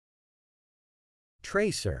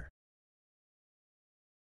Tracer.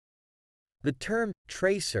 The term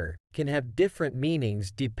tracer can have different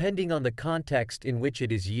meanings depending on the context in which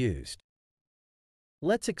it is used.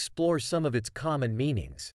 Let's explore some of its common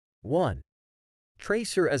meanings. 1.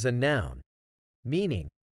 Tracer as a noun. Meaning: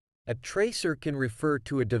 a tracer can refer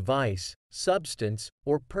to a device, substance,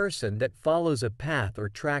 or person that follows a path or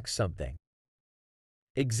tracks something.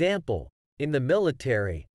 Example: in the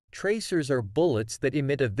military, tracers are bullets that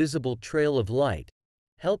emit a visible trail of light,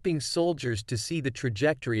 helping soldiers to see the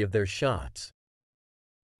trajectory of their shots.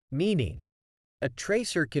 Meaning: a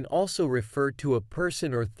tracer can also refer to a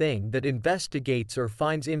person or thing that investigates or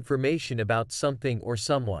finds information about something or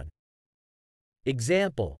someone.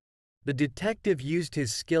 Example: the detective used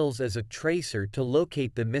his skills as a tracer to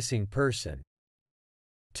locate the missing person.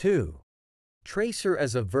 2. Tracer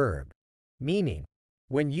as a verb. Meaning: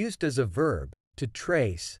 when used as a verb, to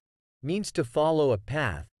trace means to follow a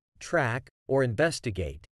path, track, or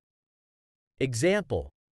investigate. Example: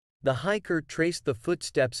 the hiker traced the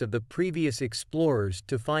footsteps of the previous explorers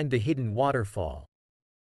to find the hidden waterfall.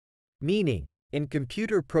 Meaning: in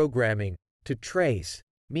computer programming, to trace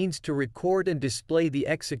means to record and display the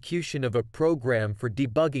execution of a program for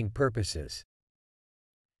debugging purposes.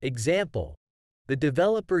 Example: the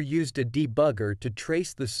developer used a debugger to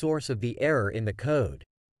trace the source of the error in the code.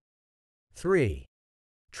 3.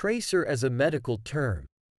 Tracer as a medical term.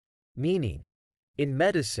 Meaning: in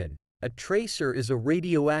medicine, a tracer is a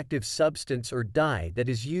radioactive substance or dye that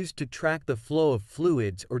is used to track the flow of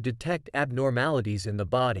fluids or detect abnormalities in the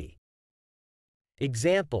body.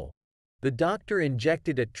 Example: the doctor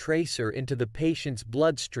injected a tracer into the patient's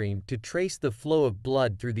bloodstream to trace the flow of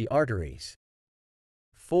blood through the arteries.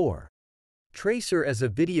 4. Tracer as a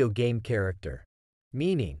video game character.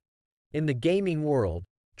 Meaning: in the gaming world,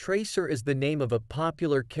 Tracer is the name of a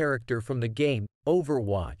popular character from the game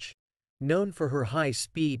Overwatch, known for her high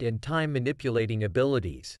speed and time-manipulating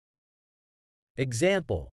abilities.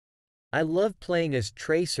 Example: I love playing as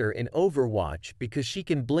Tracer in Overwatch because she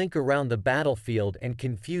can blink around the battlefield and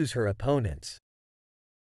confuse her opponents.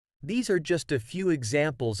 These are just a few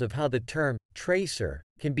examples of how the term tracer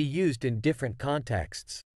can be used in different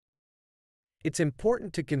contexts. It's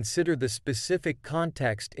important to consider the specific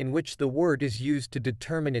context in which the word is used to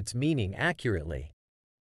determine its meaning accurately.